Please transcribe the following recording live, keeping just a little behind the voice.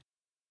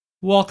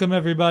Welcome,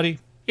 everybody.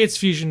 It's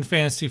Fusion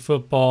Fantasy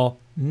Football.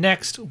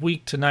 Next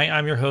week tonight,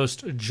 I'm your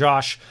host,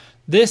 Josh.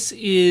 This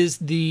is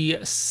the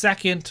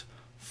second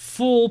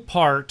full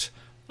part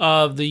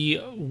of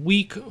the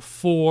week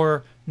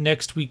 4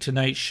 next week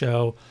tonight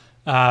show.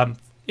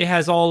 It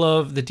has all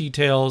of the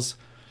details.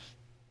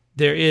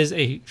 There is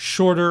a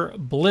shorter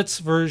Blitz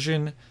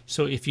version,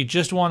 so if you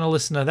just want to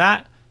listen to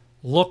that,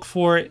 look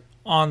for it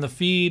on the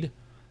feed.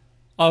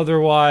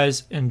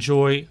 Otherwise,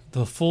 enjoy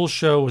the full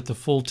show with the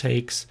full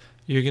takes.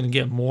 You're going to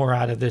get more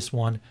out of this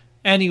one.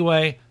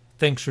 Anyway,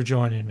 thanks for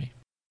joining me.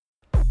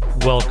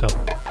 Welcome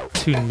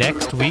to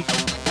Next Week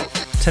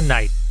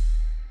Tonight.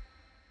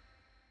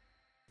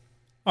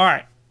 All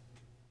right.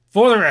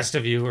 For the rest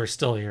of you who are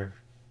still here,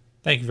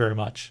 thank you very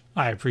much.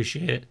 I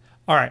appreciate it.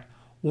 All right.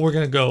 We're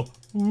going to go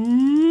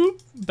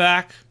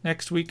back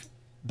next week.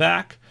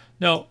 Back.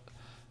 No,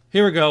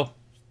 here we go.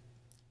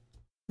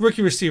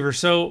 Rookie receiver.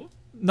 So,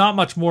 not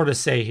much more to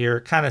say here.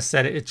 Kind of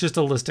said it. It's just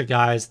a list of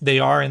guys. They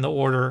are in the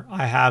order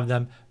I have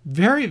them.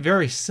 Very,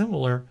 very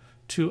similar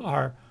to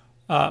our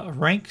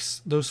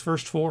ranks, those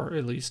first four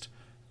at least.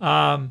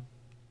 I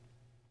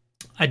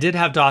did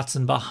have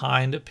Dotson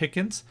behind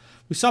Pickens.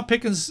 We saw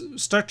Pickens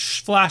start to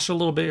flash a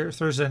little bit here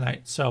Thursday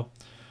night. So, all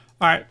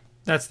right,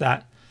 that's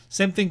that.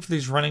 Same thing for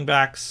these running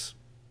backs.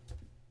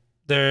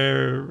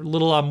 They're a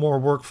little more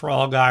work for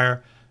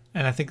Allgeier,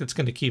 and I think it's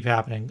going to keep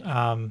happening.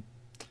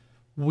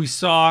 We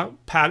saw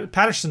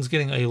Patterson's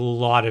getting a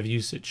lot of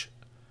usage.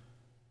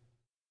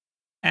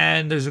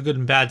 And there's a good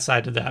and bad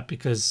side to that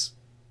because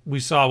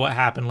we saw what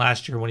happened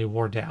last year when he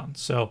wore down.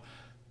 So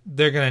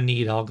they're going to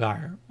need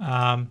Allgeier.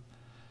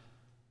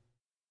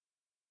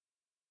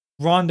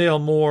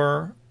 Rondale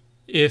Moore,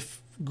 if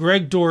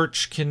Greg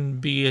Dortch can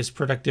be as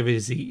productive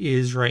as he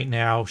is right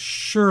now,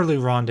 surely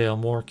Rondale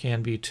Moore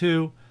can be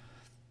too.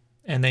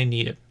 And they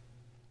need it.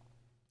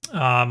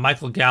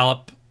 Michael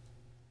Gallup,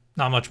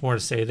 not much more to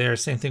say there.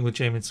 Same thing with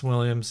Jameson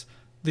Williams.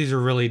 These are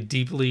really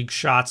deep league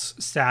shots,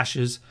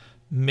 stashes.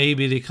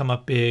 Maybe they come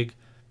up big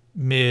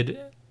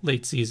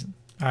late season.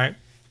 All right.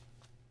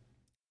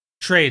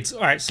 Trades.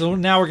 All right. So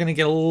now we're going to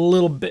get a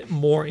little bit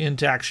more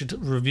into actually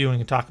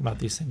reviewing and talking about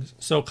these things.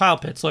 So Kyle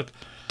Pitts, look,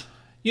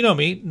 you know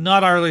me,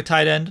 not our early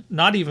tight end,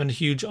 not even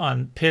huge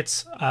on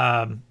Pitts.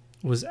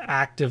 Was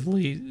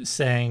actively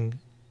saying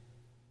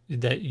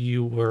that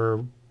you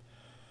were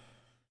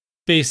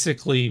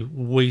basically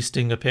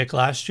wasting a pick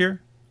last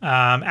year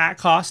at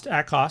cost.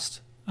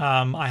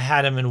 I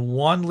had him in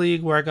one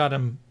league where I got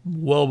him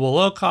well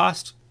below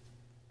cost.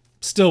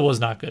 Still was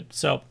not good,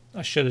 so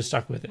I should have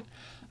stuck with it.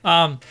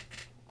 A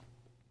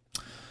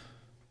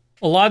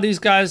lot of these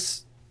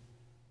guys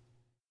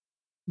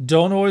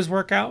don't always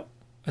work out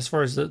as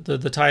far as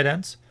the tight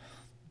ends,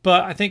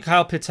 but I think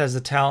Kyle Pitts has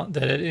the talent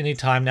that at any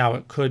time now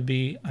it could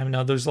be. I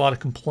know there's a lot of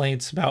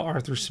complaints about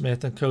Arthur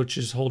Smith and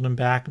coaches holding him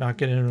back, not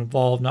getting him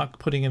involved, not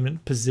putting him in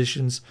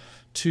positions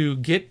to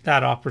get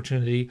that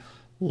opportunity,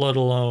 let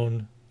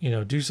alone,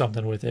 do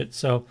something with it.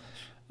 So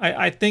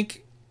I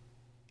think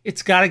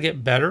it's got to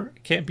get better.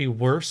 It can't be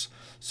worse.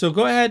 So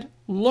go ahead,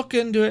 look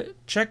into it,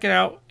 check it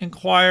out,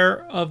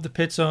 inquire of the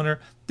Pitts owner.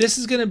 This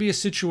is going to be a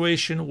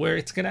situation where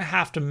it's going to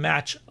have to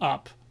match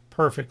up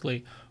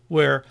perfectly,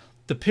 where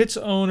the Pitts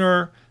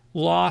owner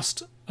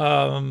lost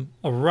a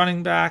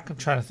running back. I'm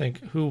trying to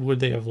think, who would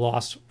they have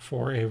lost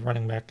for a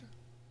running back?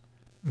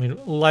 I mean,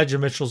 Elijah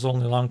Mitchell's the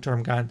only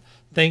long-term guy.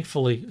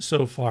 Thankfully,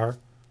 so far,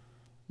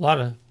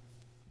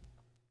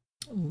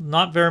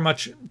 not very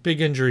much big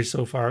injuries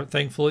so far,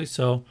 thankfully.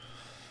 So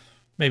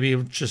maybe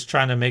just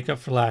trying to make up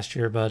for last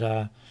year,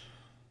 but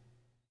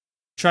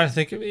trying to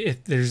think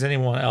if there's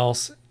anyone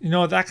else.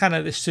 That kind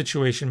of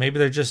situation. Maybe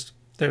they're just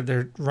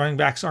their running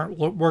backs aren't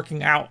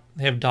working out.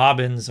 They have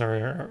Dobbins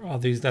or all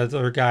these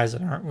other guys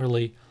that aren't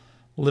really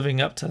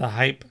living up to the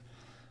hype.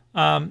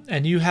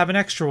 And you have an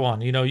extra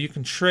one. You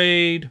can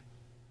trade.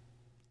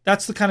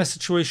 That's the kind of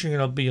situation you're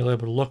going to be able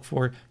to look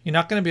for. You're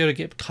not going to be able to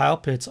get Kyle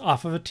Pitts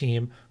off of a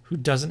team who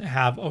doesn't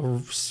have a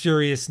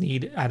serious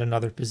need at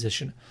another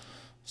position.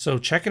 So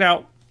check it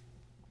out.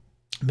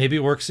 Maybe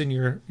it works in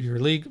your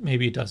league.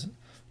 Maybe it doesn't.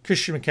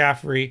 Christian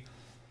McCaffrey.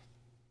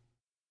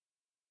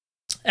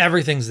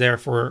 Everything's there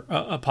for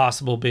a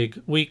possible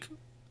big week.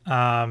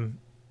 Right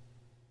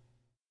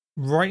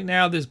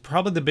now, there's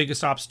probably the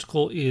biggest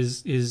obstacle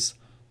is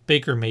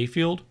Baker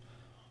Mayfield.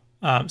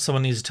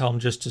 Someone needs to tell him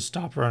just to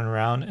stop running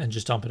around and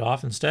just dump it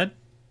off instead,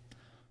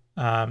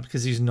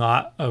 because he's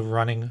not a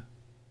running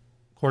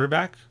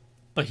quarterback,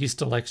 but he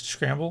still likes to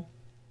scramble.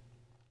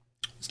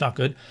 It's not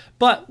good.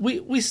 But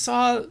we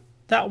saw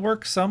that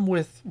work some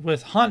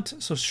with Hunt,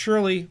 so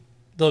surely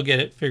they'll get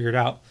it figured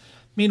out.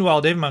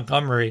 Meanwhile, David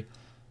Montgomery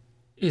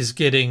is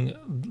getting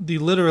the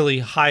literally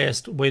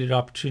highest weighted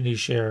opportunity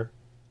share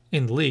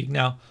in the league.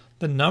 Now,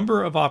 the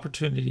number of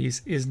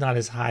opportunities is not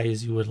as high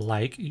as you would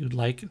like. You'd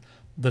like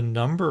the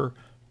number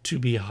to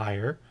be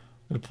higher.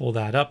 I'm going to pull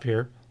that up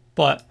here.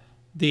 But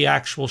the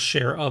actual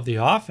share of the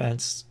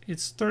offense,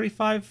 it's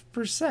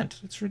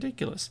 35%. It's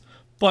ridiculous.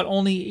 But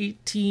only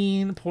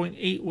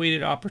 18.8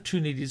 weighted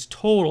opportunities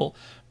total.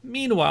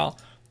 Meanwhile,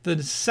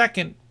 the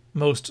second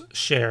most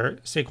share.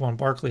 Saquon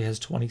Barkley has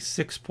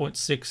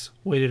 26.6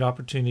 weighted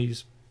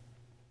opportunities.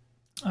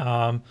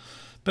 But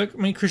I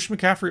mean, Christian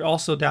McCaffrey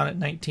also down at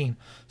 19.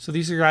 So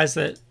these are guys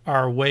that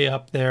are way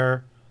up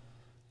there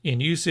in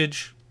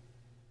usage.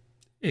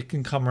 It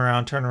can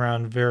turn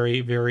around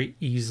very, very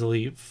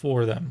easily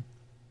for them.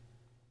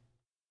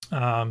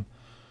 And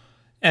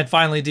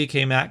finally,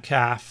 DK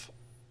Metcalf.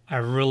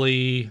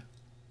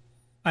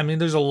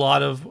 There's a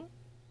lot of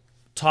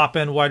top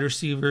end wide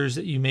receivers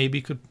that you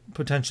maybe could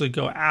potentially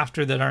go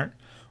after that aren't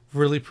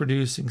really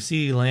producing.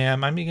 CeeDee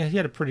Lamb, I mean, he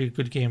had a pretty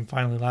good game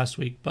finally last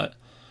week, but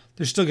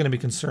there's still going to be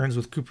concerns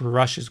with Cooper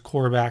Rush as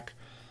quarterback.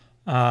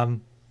 The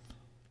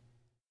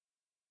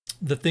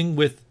thing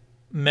with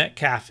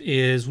Metcalf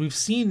is we've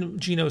seen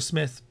Geno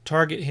Smith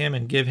target him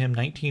and give him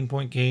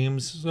 19-point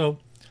games. So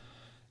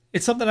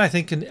it's something I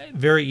think can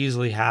very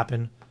easily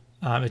happen.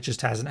 It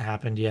just hasn't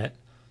happened yet.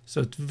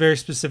 So it's very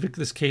specific to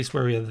this case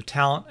where we have the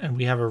talent and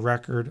we have a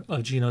record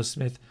of Geno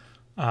Smith.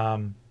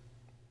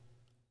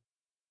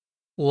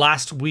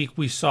 Last week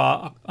we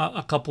saw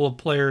a couple of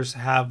players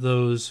have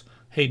those,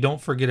 hey,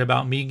 don't forget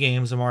about me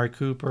games, Amari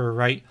Cooper,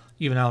 right?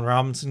 Even Allen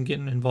Robinson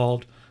getting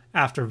involved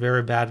after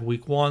very bad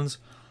week ones.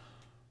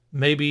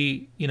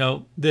 Maybe,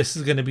 this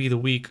is going to be the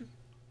week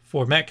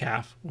for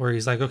Metcalf where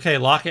he's like, okay,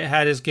 Lockett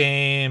had his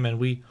game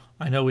and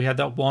I know we had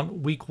that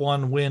week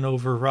one win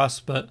over Russ,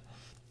 but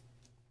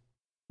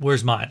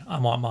where's mine? I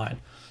want mine.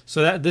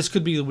 So this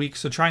could be the week.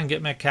 So try and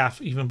get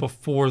Metcalf even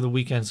before the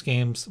weekend's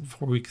games,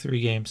 before week 3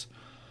 games.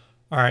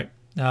 All right,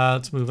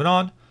 let's move it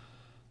on.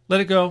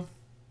 Let it go.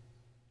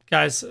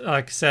 Guys,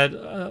 like I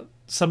said,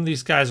 some of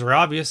these guys are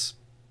obvious.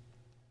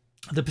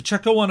 The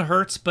Pacheco one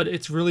hurts, but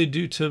it's really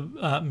due to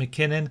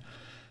McKinnon.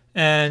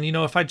 And,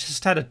 if I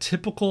just had a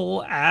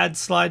typical ad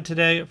slide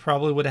today, it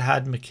probably would have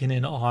had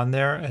McKinnon on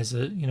there as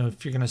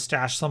if you're going to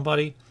stash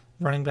somebody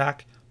running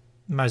back,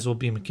 might as well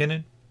be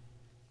McKinnon.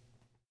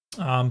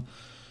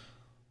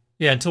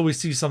 Until we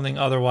see something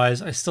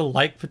otherwise, I still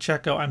like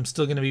Pacheco. I'm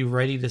still going to be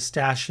ready to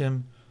stash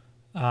him.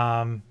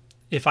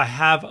 If I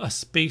have a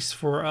space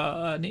for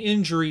an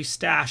injury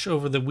stash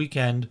over the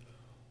weekend,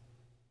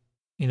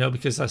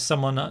 because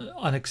someone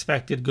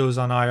unexpected goes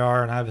on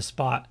IR and I have a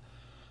spot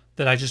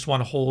that I just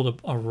want to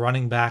hold a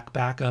running back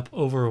backup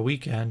over a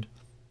weekend,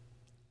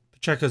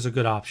 Pacheco's a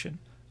good option.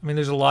 I mean,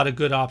 there's a lot of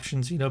good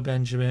options,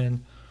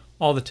 Benjamin,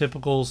 all the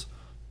typicals,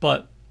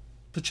 but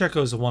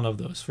Pacheco's one of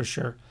those for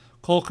sure.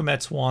 Cole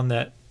Kmet's one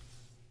that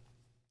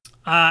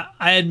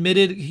I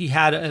admitted he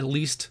had at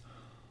least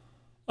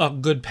a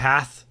good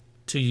path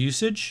to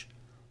usage.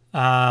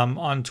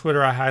 On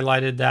Twitter, I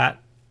highlighted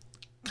that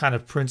kind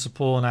of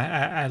principle, and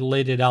I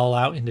laid it all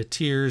out into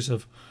tiers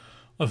of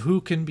who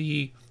can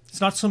be.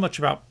 It's not so much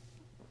about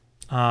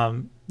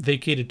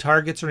vacated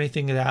targets or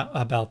anything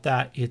about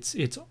that.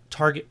 It's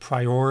target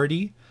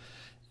priority,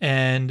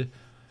 and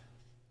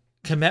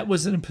Kmet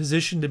was in a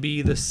position to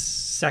be the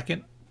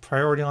second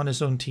priority on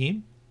his own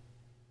team.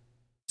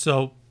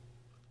 So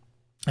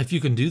if you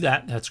can do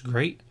that, that's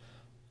great.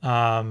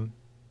 But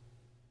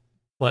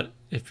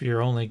if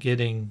you're only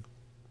getting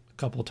a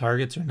couple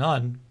targets or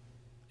none,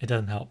 it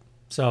doesn't help.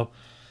 So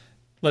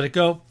let it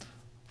go.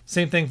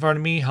 Same thing for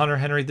me, Hunter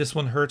Henry. This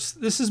one hurts.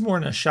 This is more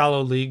in a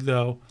shallow league,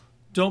 though.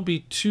 Don't be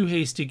too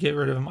hasty to get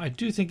rid of him. I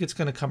do think it's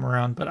going to come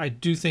around, but I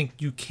do think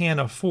you can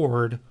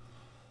afford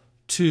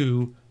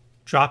to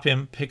drop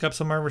him, pick up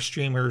some of our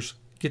streamers,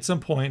 get some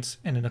points,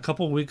 and in a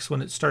couple of weeks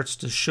when it starts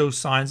to show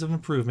signs of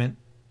improvement,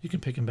 you can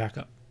pick him back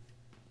up.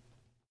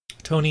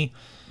 Tony,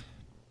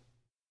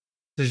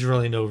 there's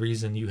really no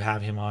reason you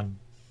have him on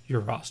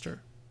your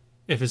roster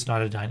if it's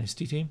not a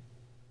dynasty team.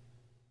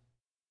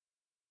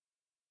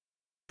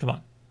 Come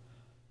on.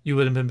 You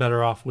would have been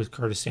better off with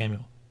Curtis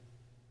Samuel.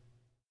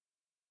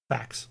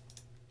 Facts.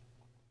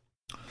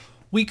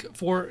 Week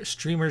 4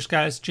 streamers,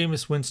 guys.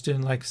 Jameis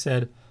Winston, like I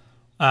said,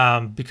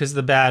 because of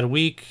the bad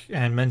week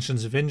and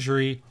mentions of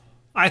injury,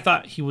 I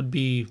thought he would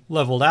be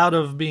leveled out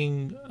of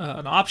being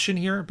an option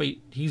here, but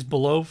he's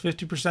below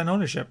 50%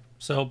 ownership.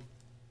 So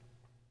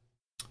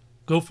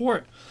go for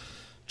it.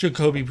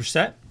 Jacoby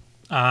Brissett,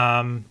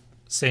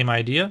 same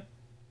idea.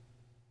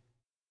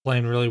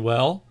 Playing really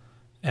well.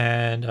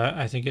 And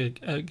I think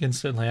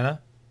against Atlanta,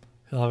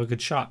 he'll have a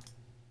good shot.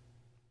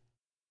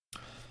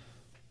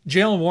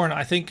 Jaylen Warren,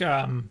 I think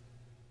I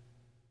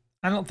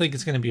don't think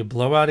it's going to be a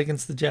blowout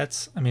against the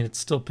Jets. I mean, it's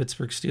still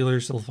Pittsburgh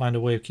Steelers. They'll find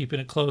a way of keeping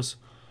it close.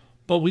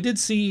 But we did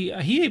see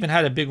he even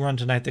had a big run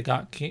tonight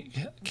that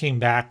came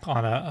back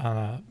on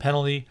a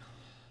penalty.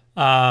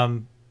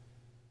 Man,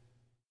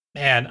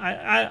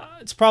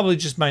 it's probably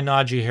just my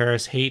Najee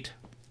Harris hate,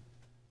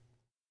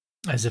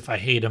 as if I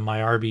hate him, my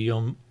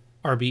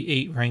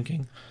RB8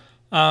 ranking.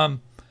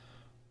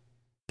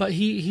 But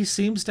he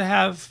seems to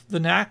have the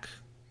knack.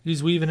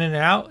 He's weaving in and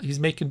out. He's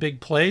making big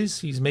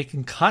plays. He's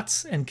making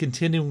cuts and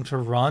continuing to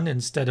run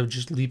instead of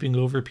just leaping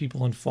over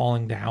people and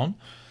falling down.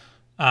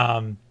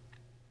 I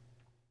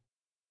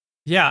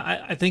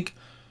think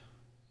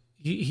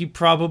he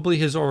probably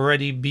has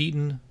already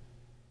beaten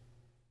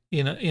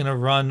in a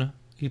run.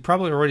 He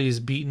probably already has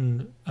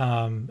beaten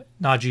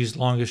Najee's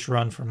longest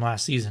run from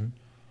last season.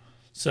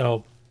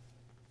 So,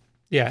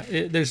 yeah,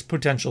 there's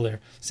potential there.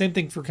 Same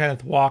thing for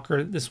Kenneth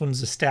Walker. This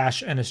one's a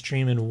stash and a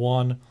stream in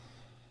one.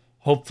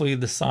 Hopefully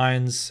the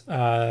signs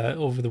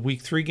over the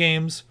week 3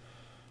 games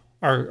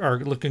are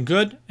looking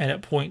good, and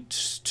it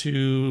points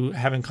to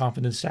having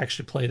confidence to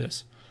actually play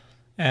this.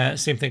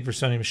 Same thing for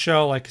Sonny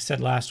Michel. Like I said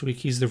last week,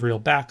 he's the real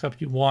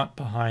backup you want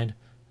behind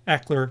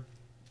Eckler.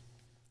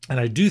 And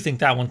I do think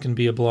that one can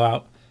be a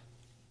blowout.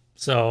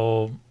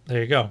 So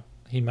there you go.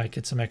 He might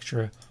get some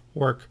extra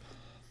work.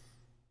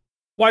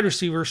 Wide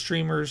receiver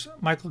streamers,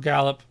 Michael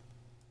Gallup.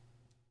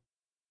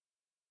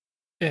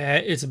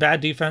 It's a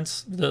bad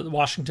defense, the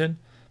Washington,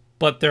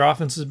 but their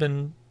offense has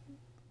been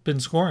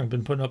scoring,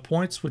 been putting up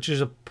points, which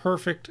is a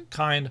perfect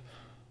kind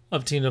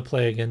of team to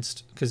play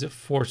against because it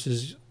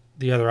forces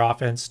the other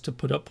offense to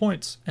put up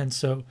points. And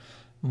so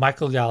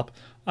Michael Gallup.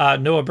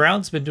 Noah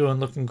Brown's been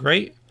looking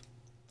great.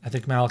 I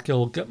think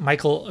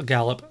Michael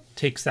Gallup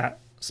takes that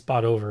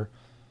spot over.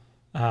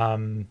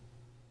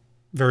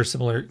 Very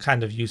similar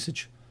kind of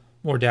usage,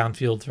 more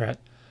downfield threat.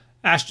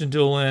 Ashton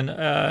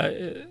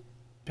Dulin,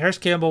 Paris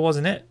Campbell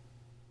wasn't it,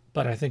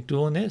 but I think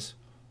Dulin is.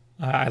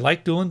 I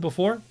liked Dulin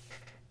before.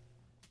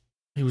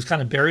 He was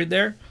kind of buried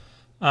there.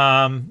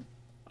 I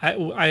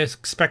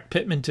expect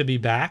Pittman to be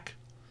back,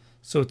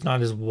 so it's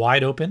not as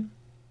wide open.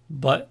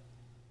 But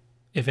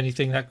if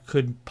anything, that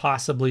could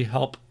possibly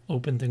help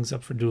open things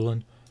up for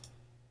Dulin.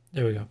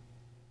 There we go.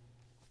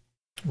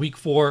 Week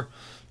 4,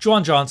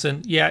 Juwan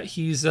Johnson. Yeah,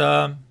 he's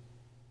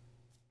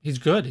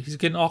good. He's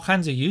getting all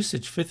kinds of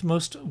usage. 5th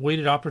most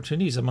weighted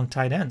opportunities among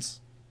tight ends.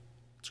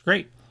 It's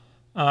great.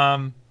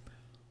 The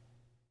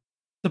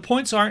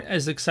points aren't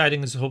as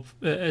exciting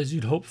as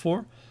you'd hope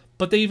for,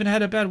 but they even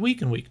had a bad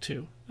week in week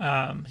 2.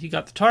 He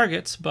got the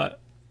targets, but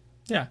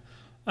yeah,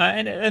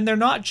 and they're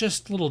not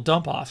just little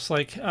dump offs.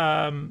 Like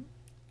I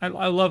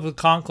love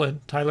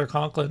Conklin, Tyler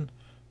Conklin.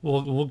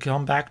 We'll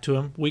come back to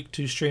him, week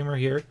 2 streamer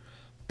here,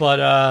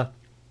 but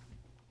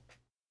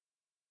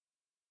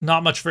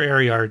not much for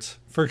air yards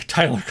for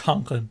Tyler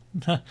Conklin.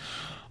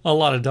 A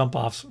lot of dump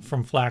offs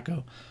from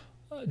Flacco.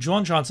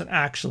 Juwan Johnson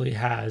actually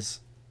has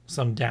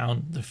some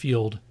down the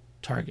field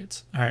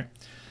targets. All right.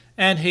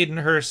 And Hayden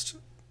Hurst,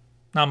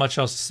 not much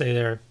else to say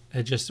there.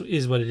 It just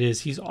is what it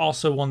is. He's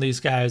also one of these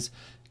guys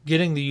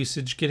getting the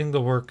usage, getting the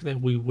work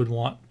that we would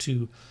want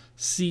to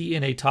see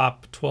in a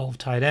top 12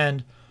 tight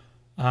end,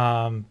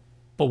 but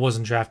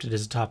wasn't drafted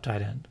as a top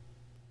tight end.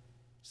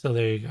 So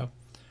there you go.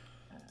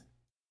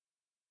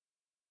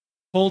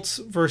 Colts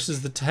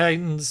versus the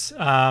Titans.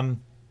 I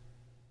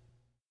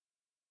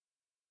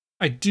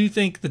do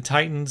think the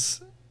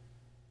Titans,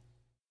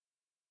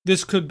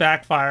 this could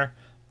backfire,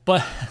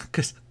 but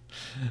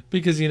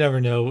because you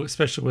never know,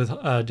 especially with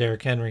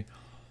Derrick Henry.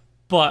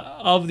 But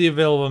of the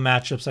available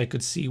matchups I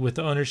could see with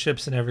the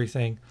ownerships and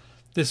everything,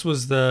 this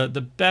was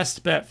the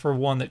best bet for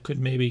one that could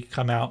maybe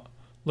come out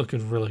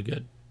looking really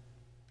good.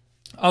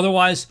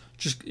 Otherwise,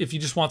 just if you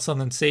just want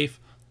something safe,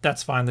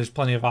 that's fine. There's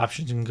plenty of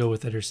options you can go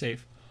with that are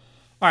safe.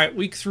 All right,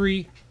 week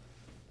 3.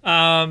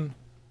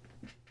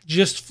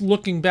 Just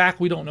looking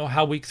back, we don't know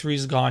how week 3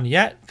 is gone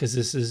yet because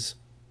this is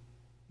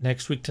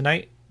next week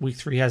tonight. Week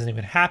 3 hasn't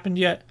even happened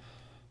yet.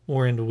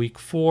 We're into week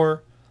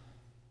 4.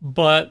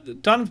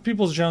 But Donovan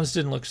Peoples-Jones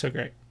didn't look so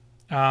great.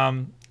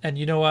 And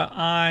you know what?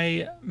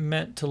 I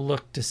meant to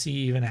look to see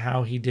even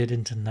how he did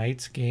in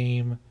tonight's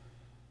game.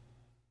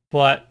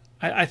 But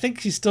I think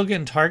he's still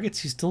getting targets.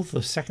 He's still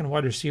the second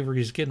wide receiver.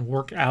 He's getting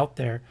work out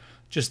there.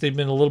 Just they've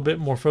been a little bit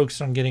more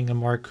focused on getting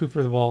Amari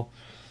Cooper the ball.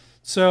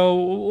 So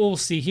we'll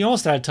see. He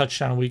almost had a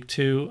touchdown week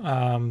 2.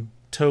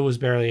 Toe was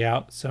barely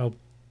out.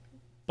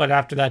 But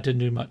after that, didn't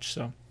do much.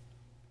 So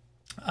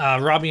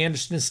Robbie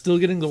Anderson is still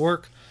getting the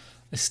work.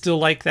 I still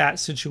like that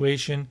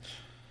situation.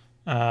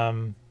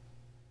 Yeah,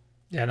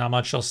 not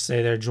much else to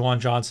say there. Juwan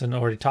Johnson,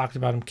 already talked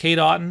about him. Cade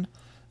Otton.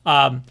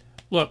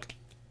 Look,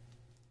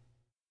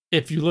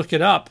 if you look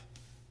it up,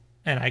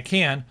 and I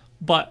can,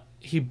 but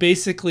he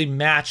basically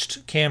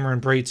matched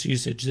Cameron Brate's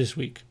usage this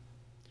week.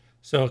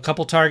 So a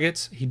couple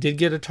targets. He did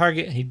get a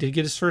target. He did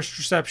get his first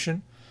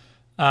reception.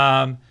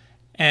 And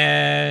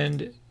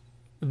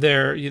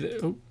their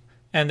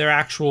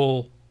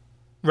actual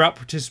route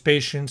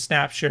participation,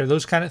 snap share,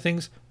 those kind of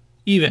things,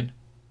 even,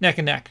 neck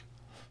and neck.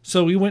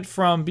 So we went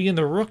from being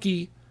the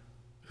rookie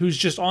who's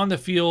just on the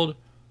field,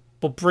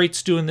 but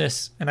Brate's doing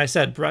this. And I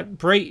said,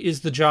 Brate is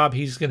the job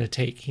he's going to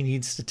take. He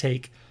needs to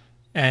take.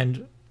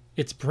 And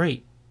it's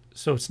Brate.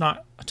 So it's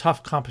not a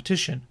tough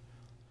competition.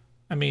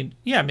 I mean,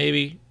 yeah,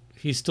 maybe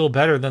he's still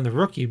better than the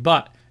rookie,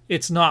 but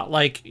it's not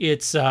like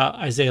it's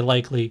Isaiah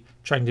Likely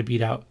trying to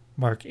beat out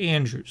Mark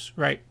Andrews,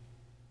 right?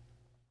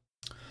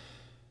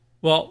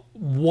 Well,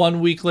 1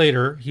 week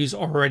later, he's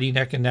already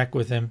neck and neck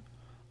with him.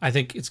 I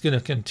think it's going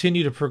to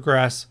continue to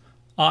progress.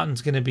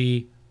 Otton's going to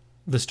be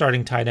the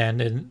starting tight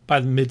end and by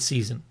the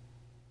midseason.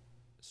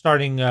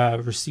 Starting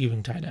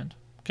receiving tight end.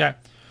 Okay.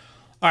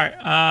 All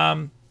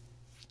right.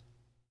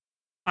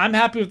 I'm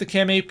happy with the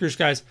Cam Akers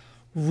guys.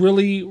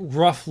 Really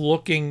rough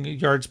looking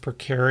yards per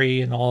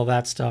carry and all of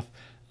that stuff.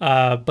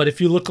 But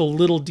if you look a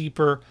little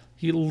deeper,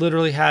 he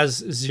literally has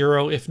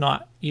 0, if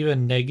not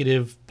even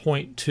negative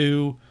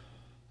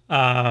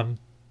 -0.2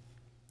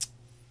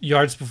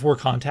 yards before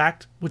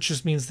contact, which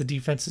just means the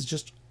defense is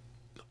just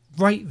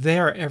right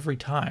there every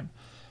time.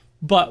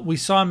 But we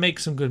saw him make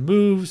some good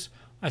moves.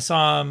 I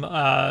saw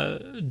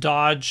him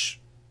dodge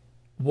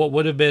what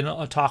would have been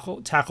a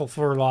tackle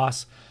for a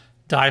loss,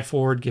 dive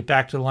forward, get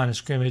back to the line of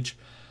scrimmage.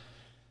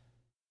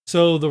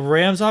 So the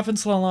Rams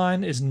offensive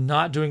line is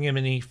not doing him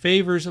any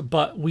favors,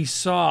 but we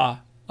saw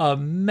a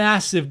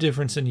massive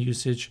difference in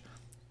usage.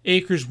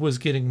 Akers was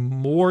getting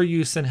more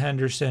use than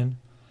Henderson.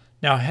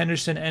 Now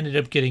Henderson ended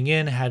up getting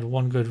in, had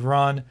one good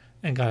run,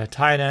 and got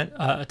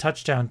a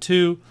touchdown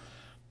too.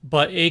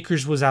 But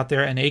Akers was out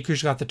there, and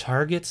Akers got the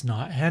targets,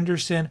 not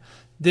Henderson.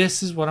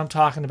 This is what I'm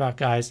talking about,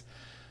 guys.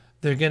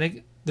 They're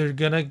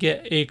gonna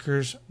get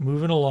Akers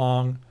moving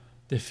along.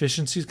 The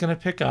efficiency's gonna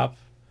pick up.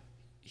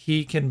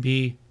 He can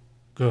be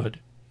good.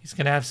 He's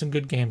gonna have some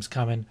good games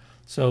coming.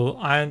 So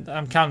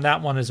I'm counting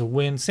that one as a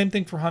win. Same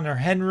thing for Hunter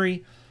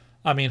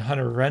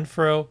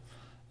Renfrow.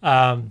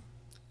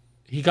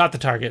 He got the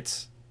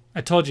targets.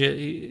 I told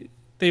you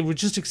they were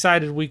just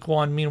excited week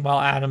 1.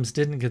 Meanwhile, Adams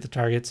didn't get the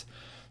targets.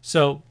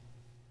 So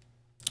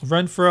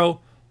Renfrow,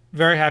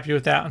 very happy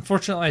with that.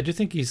 Unfortunately, I do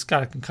think he's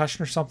got a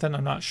concussion or something.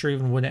 I'm not sure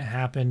even when it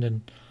happened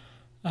and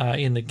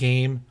in the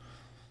game.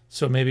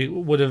 So maybe it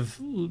would have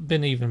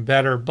been even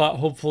better. But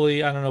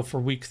hopefully, I don't know for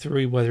week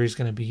 3 whether he's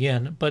going to be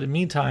in. But in the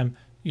meantime,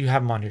 you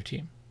have him on your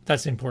team.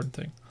 That's the important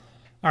thing.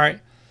 All right.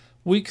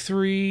 Week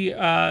 3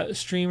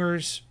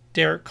 streamers,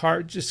 Derek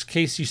Carr, just in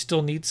case you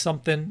still need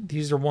something.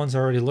 These are ones I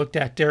already looked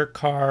at. Derek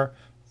Carr,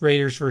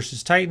 Raiders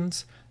versus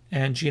Titans,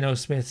 and Geno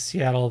Smith,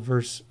 Seattle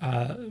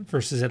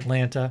versus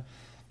Atlanta.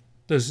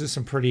 Those are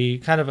some pretty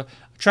kind of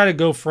try to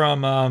go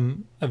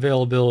from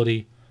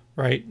availability,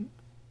 right?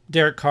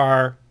 Derek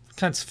Carr,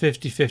 kind of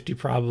 50-50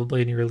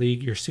 probably in your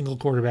league, your single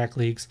quarterback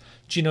leagues.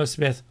 Geno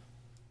Smith,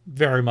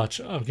 very much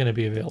going to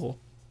be available.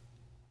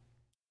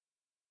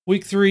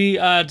 Week 3,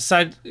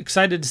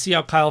 excited to see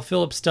how Kyle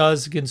Phillips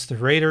does against the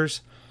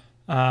Raiders.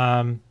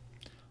 I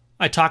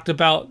talked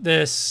about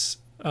this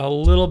a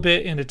little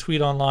bit in a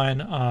tweet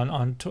online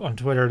on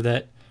Twitter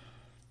that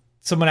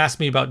someone asked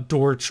me about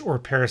Dortch or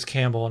Paris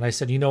Campbell, and I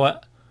said, you know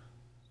what?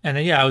 And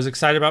I was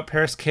excited about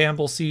Paris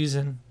Campbell's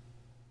season,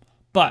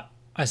 but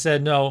I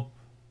said no,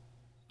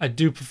 I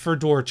do prefer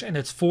Dortch, and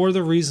it's for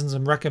the reasons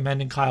I'm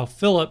recommending Kyle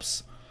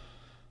Phillips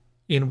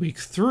in week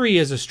 3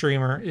 as a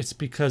streamer. It's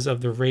because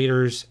of the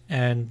Raiders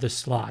and the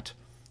slot.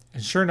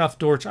 And sure enough,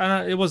 Dortch,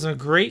 it wasn't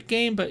a great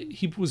game, but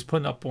he was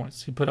putting up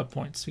points. He put up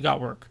points. He got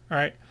work. All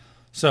right.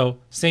 So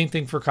same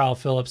thing for Kyle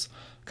Phillips.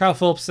 Kyle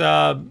Phillips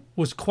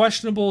was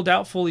questionable,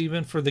 doubtful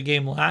even for the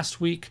game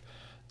last week.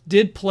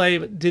 Did play,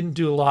 but didn't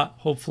do a lot.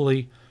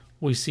 Hopefully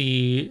we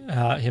see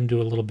him do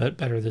a little bit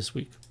better this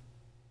week.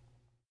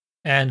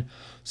 And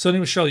Sonny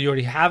Michel, you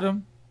already have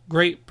him.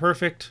 Great.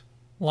 Perfect.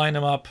 Line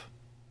him up.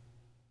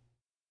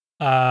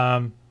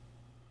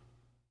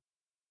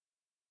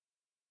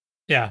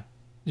 Yeah,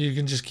 you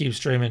can just keep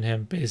streaming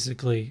him,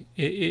 basically.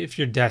 If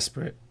you're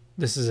desperate,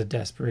 this is a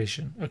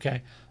desperation.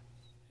 Okay.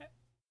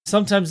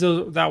 Sometimes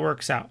that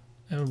works out,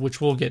 which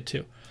we'll get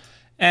to.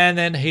 And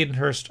then Hayden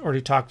Hurst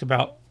already talked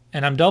about,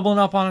 and I'm doubling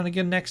up on it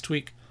again next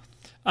week.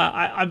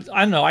 I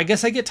don't know. I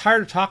guess I get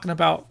tired of talking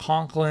about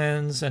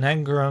Conklins and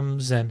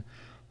Engrams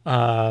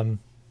and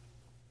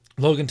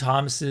Logan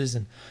Thomas's,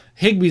 and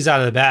Higbee's out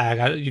of the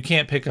bag. You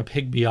can't pick up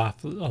Higbee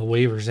off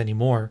waivers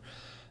anymore.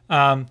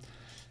 And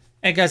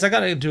guys, I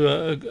got to do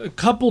a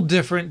couple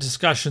different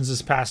discussions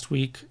this past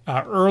week,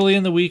 early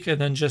in the week,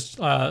 and then just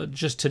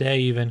today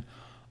even,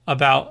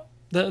 about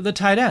the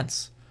tight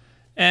ends.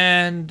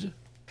 And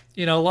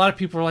a lot of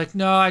people are like,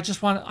 no, I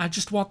just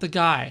want the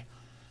guy.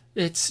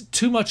 It's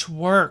too much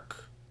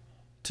work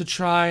to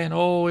try and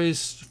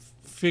always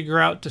figure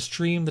out to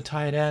stream the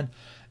tight end.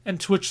 And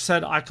Twitch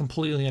said, I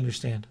completely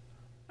understand.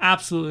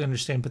 Absolutely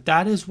understand. But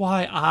that is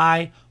why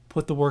I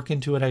put the work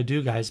into it I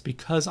do, guys,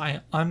 because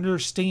I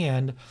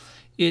understand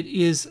it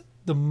is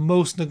the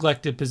most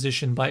neglected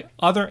position by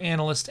other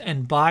analysts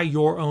and by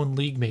your own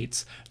league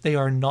mates. They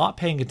are not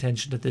paying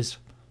attention to this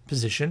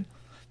position.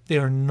 They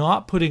are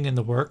not putting in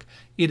the work.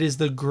 It is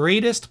the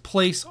greatest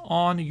place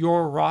on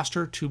your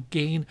roster to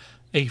gain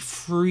a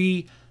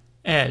free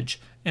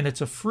edge. And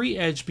it's a free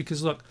edge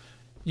because, look,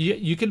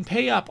 you can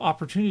pay up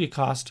opportunity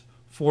cost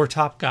for a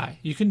top guy.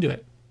 You can do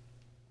it.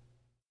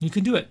 You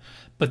can do it.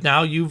 But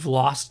now you've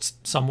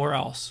lost somewhere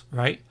else,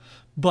 right?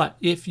 But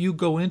if you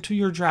go into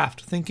your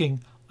draft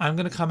thinking, I'm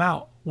going to come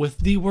out with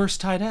the worst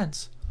tight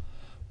ends,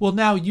 well,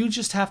 now you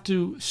just have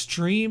to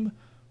stream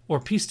or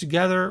piece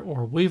together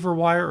or waiver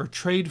wire or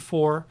trade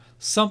for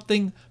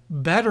something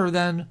better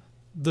than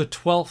the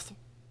 12th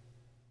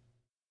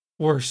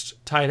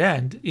worst tight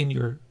end in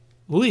your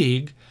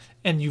league,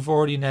 and you've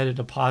already netted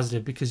a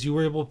positive because you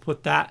were able to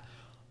put that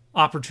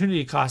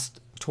opportunity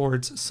cost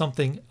towards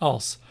something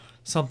else,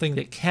 something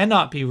that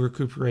cannot be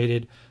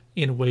recuperated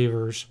in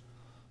waivers,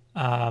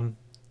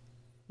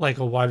 like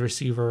a wide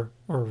receiver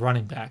or a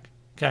running back.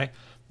 Okay.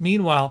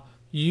 Meanwhile,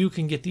 you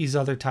can get these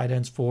other tight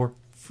ends for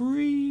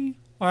free.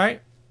 All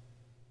right.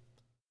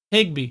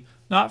 Higbee,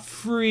 not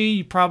free.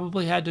 You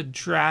probably had to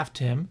draft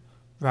him,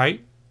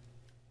 right?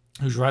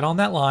 Who's right on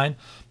that line.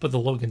 But the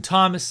Logan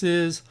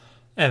Thomases,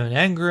 Evan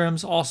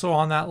Engram's also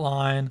on that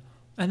line.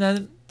 And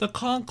then the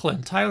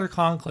Conklin, Tyler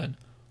Conklin,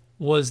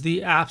 was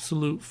the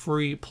absolute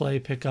free play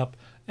pickup.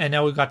 And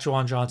now we've got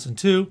Juwan Johnson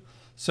too.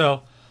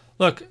 So,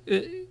 look,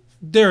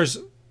 there's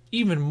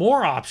even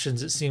more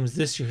options, it seems,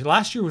 this year.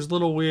 Last year was a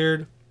little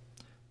weird.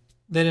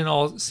 They didn't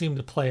all seem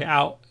to play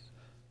out.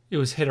 It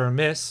was hit or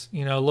miss.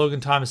 You know,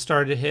 Logan Thomas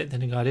started to hit,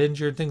 then he got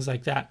injured, things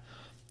like that.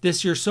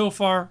 This year so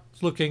far,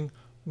 it's looking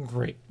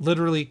great.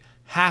 Literally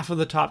half of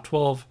the top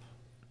 12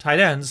 tight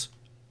ends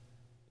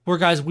were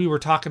guys we were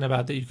talking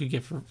about that you could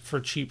get for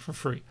cheap, for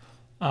free.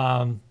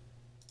 I'm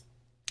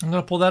going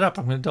to pull that up.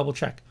 I'm going to double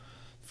check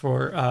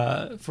for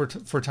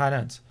tight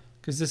ends,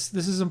 because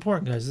this is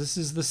important, guys. This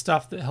is the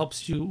stuff that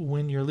helps you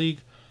win your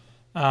league.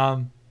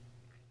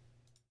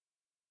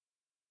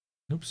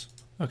 Oops.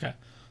 Okay.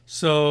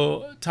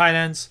 So tight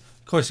ends,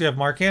 of course, you have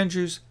Mark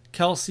Andrews,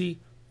 Kelsey,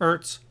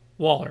 Ertz,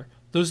 Waller.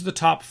 Those are the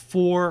top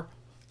 4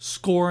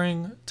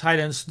 scoring tight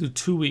ends through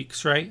 2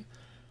 weeks, right?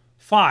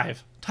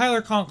 5,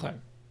 Tyler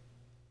Conklin.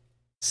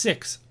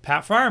 6,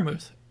 Pat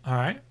Freiermuth. All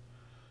right.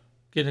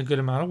 Getting a good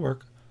amount of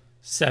work.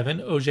 7,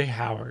 OJ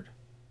Howard.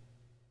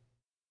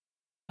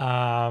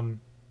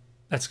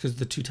 That's because of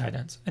the 2 tight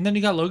ends. And then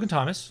you got Logan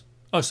Thomas.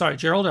 Oh, sorry,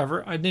 Gerald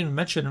Everett. I didn't even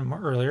mention him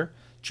earlier.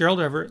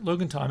 Gerald Everett,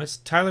 Logan Thomas,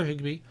 Tyler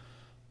Higbee,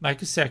 Mike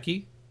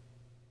Gesicki.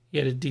 He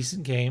had a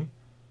decent game.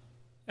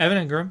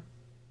 Evan Engram.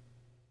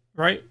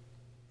 Right?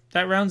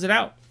 That rounds it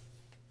out.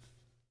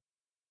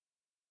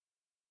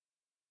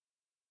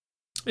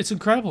 It's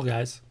incredible,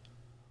 guys.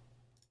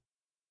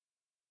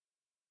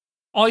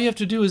 All you have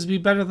to do is be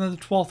better than the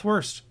 12th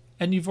worst,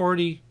 and you've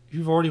already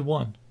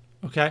won.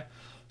 Okay?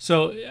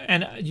 So,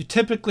 and you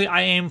typically,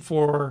 I aim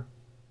for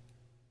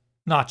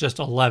not just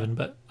 11,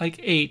 but like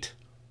 8,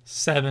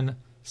 7,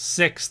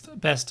 6th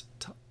best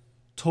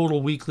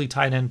total weekly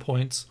tight end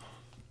points.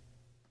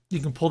 You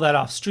can pull that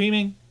off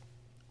streaming.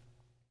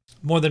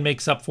 More than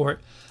makes up for it.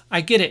 I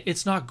get it.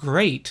 It's not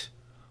great,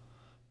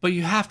 but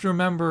you have to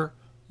remember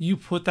you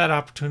put that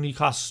opportunity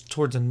cost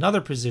towards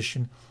another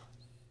position,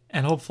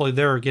 and hopefully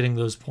they're getting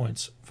those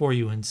points for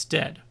you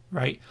instead,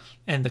 right?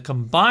 And the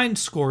combined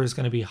score is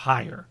going to be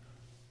higher,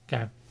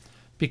 okay?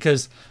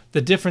 Because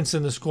the difference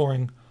in the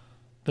scoring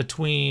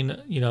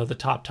between, you know, the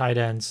top tight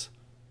ends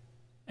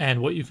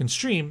and what you can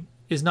stream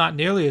is not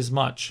nearly as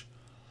much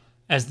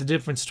as the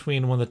difference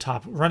between one of the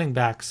top running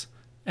backs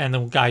and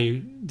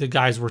the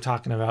guys we're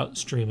talking about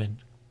streaming,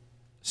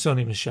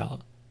 Sony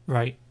Michel,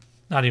 right?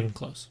 Not even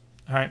close.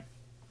 All right.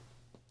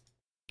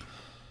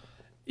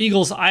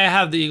 Eagles, I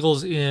have the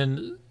Eagles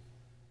in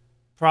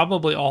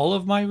probably all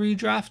of my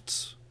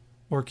redrafts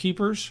or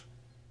keepers,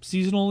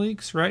 seasonal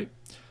leagues, right?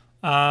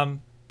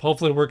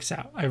 Hopefully it works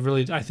out.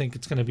 I think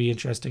it's going to be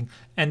interesting.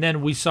 And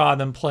then we saw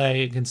them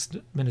play against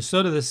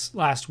Minnesota this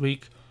last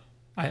week.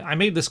 I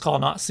made this call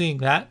not seeing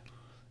that,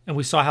 and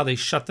we saw how they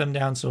shut them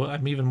down, so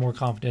I'm even more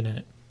confident in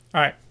it.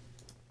 All right.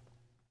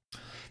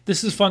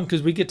 This is fun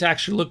because we get to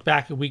actually look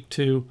back at week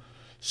 2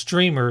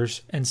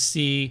 streamers and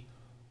see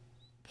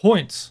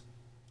points.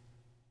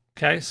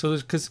 Okay, so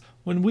because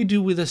when we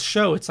do with this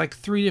show, it's like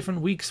 3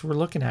 different weeks we're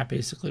looking at,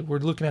 basically. We're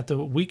looking at the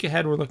week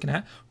ahead we're looking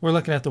at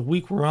the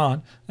week we're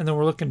on, and then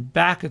we're looking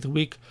back at the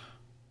week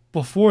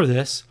before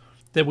this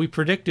that we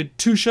predicted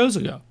 2 shows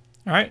ago.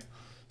 All right,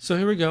 so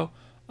here we go.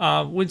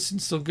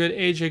 Winston's still good.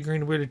 AJ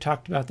Green, we already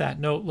talked about that.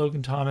 No,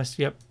 Logan Thomas,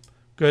 yep,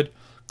 good.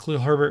 Khalil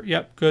Herbert,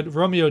 yep, good.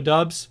 Romeo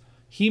Doubs,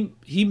 he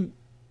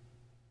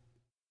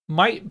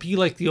might be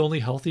like the only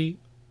healthy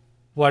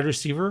wide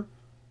receiver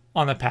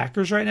on the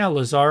Packers right now.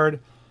 Lazard,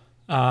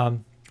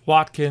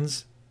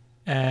 Watkins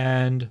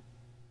and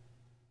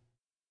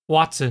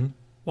Watson.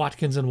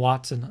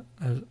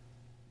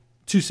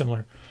 Too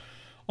similar.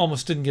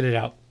 Almost didn't get it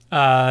out.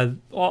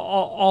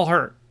 All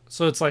hurt.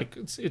 So it's like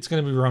it's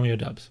going to be Romeo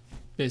Doubs,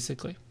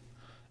 basically.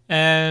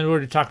 And we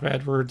already talked about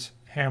Edwards,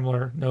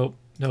 Hamler. Nope.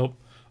 All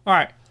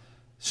right.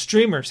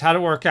 Streamers, how'd it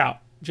work out?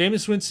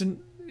 Jameis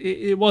Winston,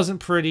 it wasn't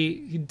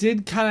pretty. He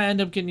did kind of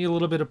end up getting you a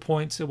little bit of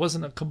points. It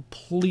wasn't a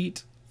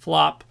complete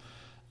flop.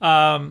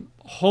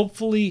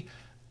 Hopefully,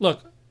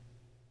 look,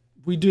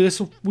 we do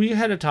this way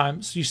ahead of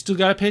time, so you still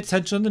got to pay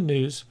attention to the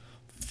news.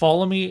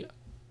 Follow me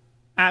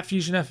at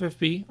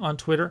FusionFFB on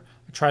Twitter.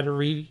 I try to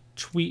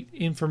retweet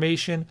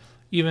information,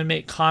 even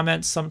make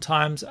comments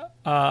sometimes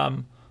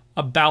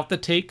about the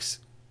takes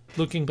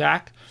looking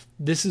back.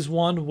 This is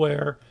one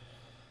where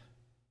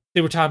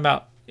they were talking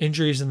about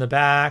injuries in the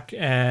back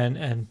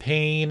and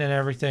pain and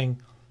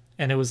everything,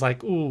 and it was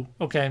like, ooh,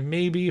 okay,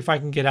 maybe if I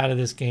can get out of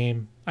this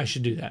game, I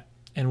should do that.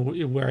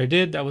 And where I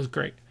did, that was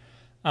great.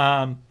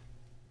 Same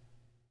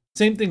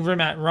thing for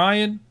Matt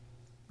Ryan.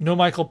 No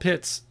Michael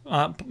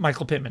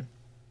Pittman.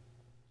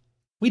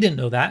 We didn't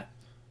know that.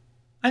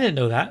 I didn't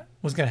know that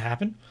was going to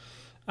happen.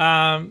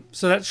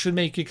 So that should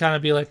make you kind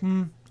of be like,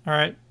 all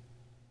right,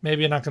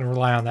 maybe I'm not going to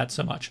rely on that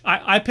so much.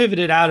 I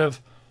pivoted out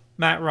of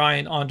Matt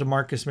Ryan onto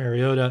Marcus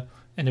Mariota,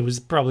 and it was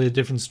probably the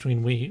difference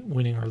between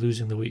winning or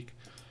losing the week.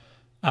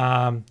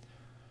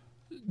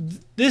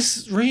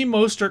 This Raheem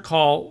Mostert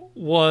call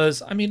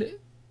was, I mean,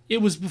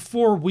 it was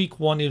before week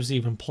 1 it was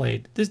even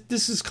played.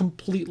 This is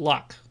complete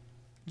luck.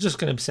 Just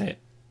going to say it.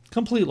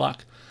 Complete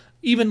luck.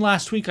 Even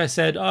last week I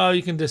said, oh,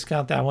 you can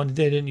discount that one.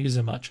 They didn't use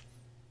him much.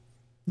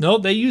 No,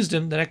 they used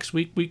him the next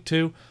week, week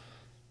 2.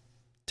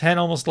 10,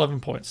 almost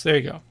 11 points. There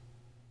you go.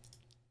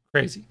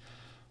 Crazy.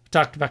 We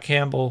talked about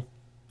Campbell.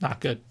 Not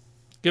good.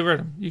 Get rid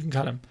of him. You can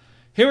cut him.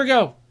 Here we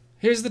go.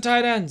 Here's the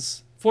tight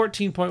ends.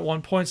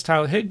 14.1 points.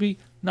 Tyler Higbee.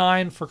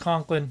 9 for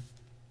Conklin.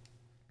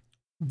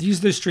 These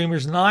are the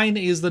streamers. 9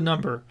 is the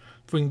number.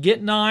 If we can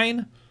get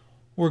 9,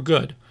 we're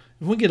good.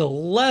 If we get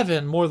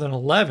 11, more than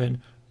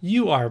 11,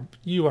 you are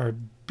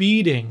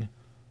beating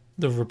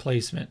the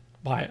replacement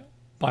by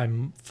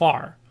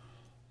far.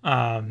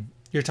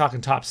 You're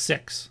talking top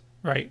 6,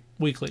 right?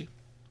 Weekly,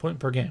 point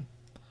per game.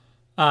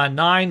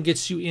 9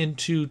 gets you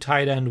into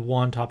tight end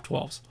 1 top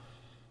 12s.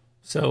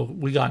 So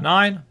we got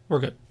 9. We're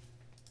good.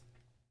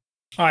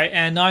 All right,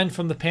 and 9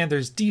 from the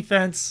Panthers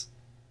defense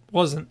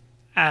wasn't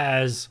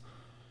as,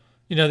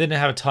 they didn't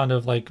have a ton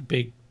of like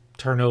big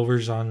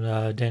turnovers on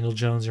Daniel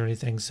Jones or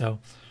anything. So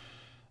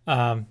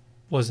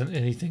wasn't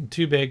anything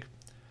too big.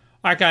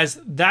 All right, guys,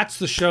 that's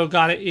the show.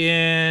 Got it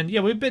in.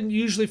 Yeah, we've been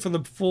usually for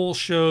the full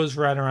shows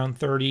right around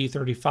 30,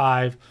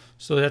 35.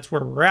 So that's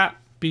where we're at.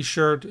 Be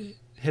sure to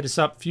hit us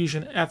up,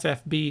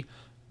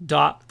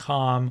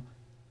 fusionffb.com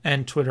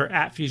and Twitter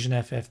at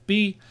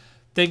fusionffb.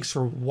 Thanks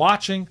for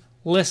watching,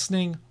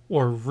 listening,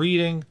 or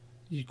reading.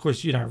 Of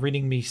course, you're not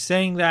reading me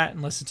saying that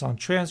unless it's on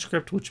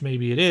transcript, which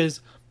maybe it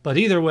is. But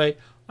either way,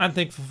 I'm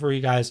thankful for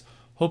you guys.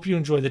 Hope you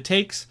enjoy the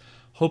takes.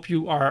 Hope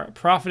you are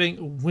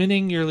profiting,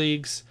 winning your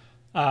leagues,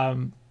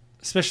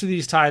 especially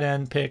these tight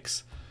end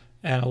picks.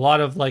 And a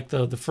lot of like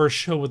the first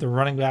show with the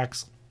running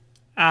backs,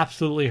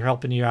 absolutely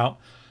helping you out.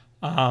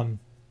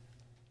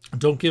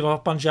 Don't give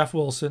up on Jeff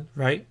Wilson,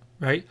 right?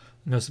 I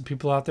know some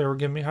people out there were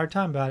giving me a hard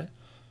time about it.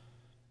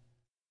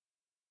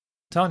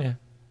 I'm telling you,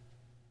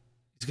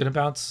 he's going to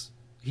bounce.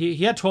 He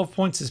had 12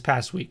 points this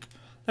past week.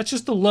 That's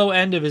just the low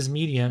end of his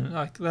median.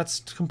 Like,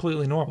 that's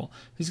completely normal.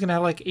 He's going to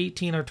have like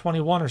 18 or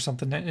 21 or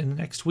something in the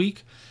next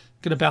week.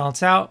 Going to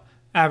balance out,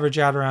 average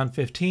out around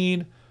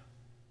 15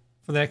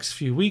 for the next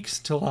few weeks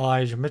until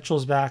Elijah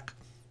Mitchell's back.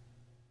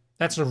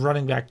 That's a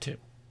running back too.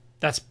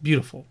 That's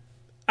beautiful.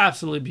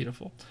 Absolutely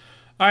beautiful.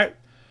 All right.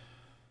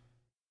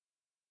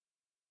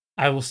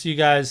 I will see you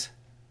guys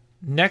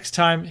next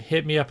time.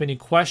 Hit me up any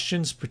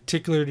questions,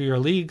 particular to your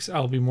leagues.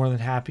 I'll be more than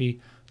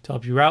happy to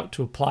help you out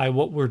to apply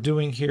what we're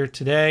doing here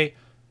today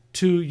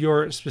to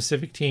your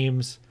specific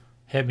teams.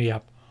 Hit me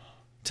up.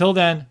 Till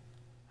then,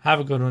 have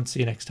a good one.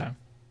 See you next time.